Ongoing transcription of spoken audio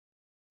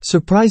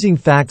Surprising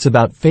Facts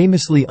About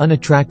Famously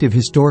Unattractive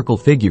Historical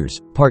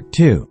Figures, Part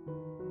 2.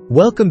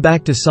 Welcome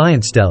back to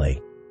Sciencetelly.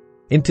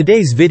 In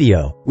today's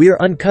video, we are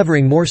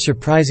uncovering more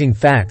surprising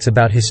facts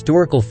about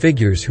historical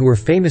figures who were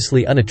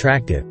famously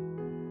unattractive.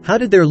 How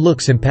did their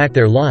looks impact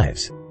their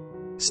lives?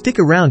 Stick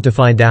around to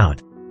find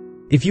out.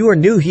 If you are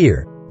new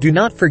here, do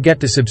not forget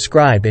to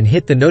subscribe and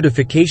hit the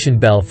notification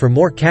bell for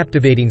more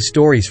captivating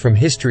stories from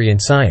history and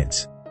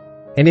science.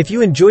 And if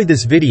you enjoyed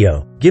this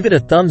video, give it a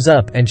thumbs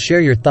up and share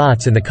your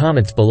thoughts in the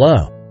comments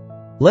below.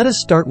 Let us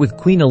start with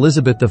Queen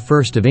Elizabeth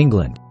I of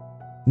England.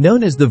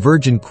 Known as the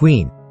Virgin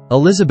Queen,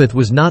 Elizabeth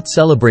was not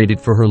celebrated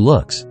for her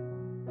looks.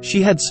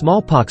 She had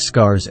smallpox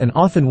scars and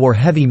often wore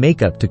heavy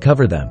makeup to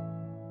cover them.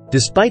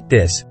 Despite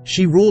this,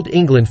 she ruled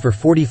England for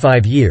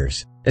 45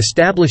 years,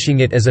 establishing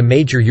it as a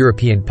major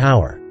European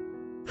power.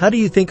 How do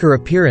you think her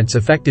appearance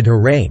affected her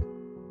reign?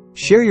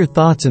 Share your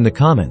thoughts in the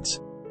comments.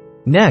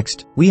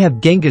 Next, we have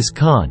Genghis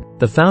Khan,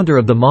 the founder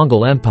of the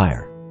Mongol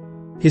Empire.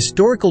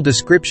 Historical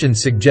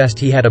descriptions suggest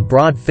he had a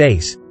broad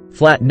face,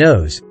 flat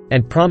nose,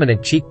 and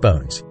prominent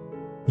cheekbones.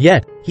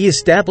 Yet, he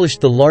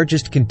established the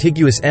largest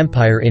contiguous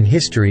empire in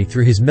history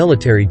through his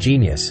military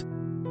genius.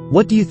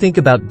 What do you think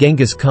about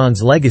Genghis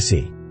Khan's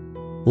legacy?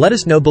 Let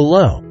us know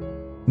below.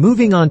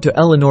 Moving on to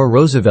Eleanor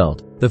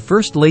Roosevelt, the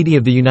First Lady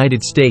of the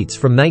United States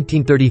from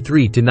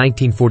 1933 to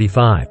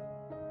 1945.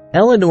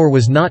 Eleanor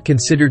was not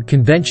considered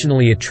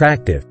conventionally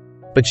attractive,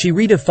 but she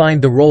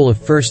redefined the role of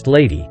First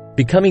Lady,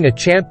 becoming a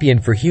champion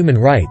for human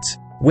rights,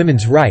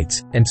 women's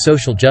rights, and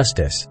social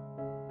justice.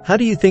 How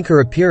do you think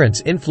her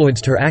appearance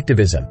influenced her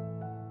activism?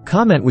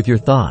 Comment with your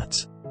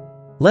thoughts.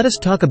 Let us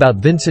talk about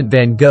Vincent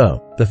van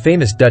Gogh, the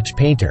famous Dutch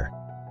painter.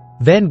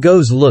 Van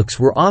Gogh's looks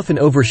were often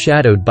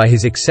overshadowed by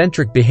his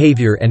eccentric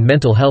behavior and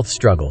mental health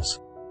struggles.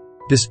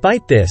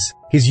 Despite this,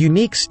 his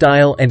unique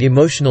style and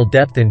emotional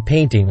depth in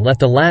painting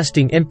left a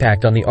lasting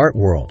impact on the art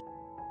world.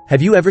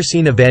 Have you ever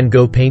seen a Van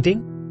Gogh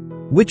painting?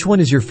 Which one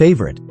is your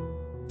favorite?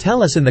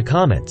 Tell us in the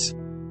comments.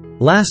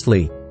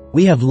 Lastly,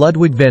 we have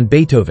Ludwig van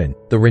Beethoven,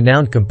 the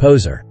renowned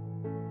composer.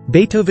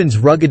 Beethoven's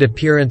rugged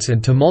appearance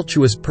and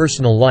tumultuous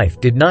personal life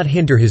did not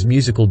hinder his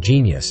musical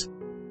genius.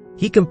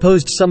 He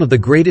composed some of the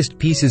greatest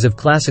pieces of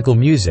classical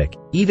music,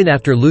 even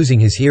after losing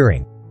his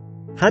hearing.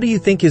 How do you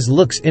think his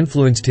looks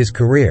influenced his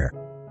career?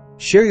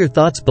 Share your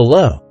thoughts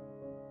below.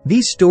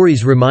 These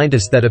stories remind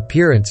us that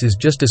appearance is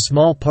just a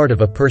small part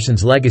of a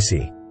person's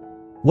legacy.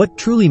 What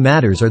truly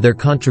matters are their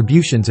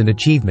contributions and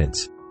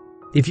achievements.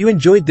 If you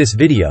enjoyed this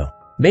video,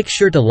 make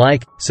sure to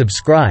like,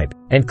 subscribe,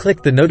 and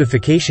click the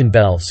notification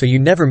bell so you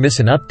never miss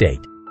an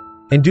update.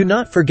 And do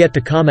not forget to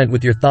comment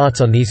with your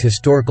thoughts on these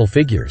historical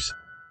figures.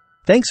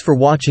 Thanks for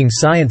watching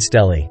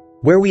Sciencetelly,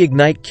 where we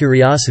ignite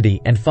curiosity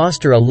and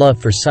foster a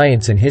love for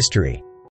science and history.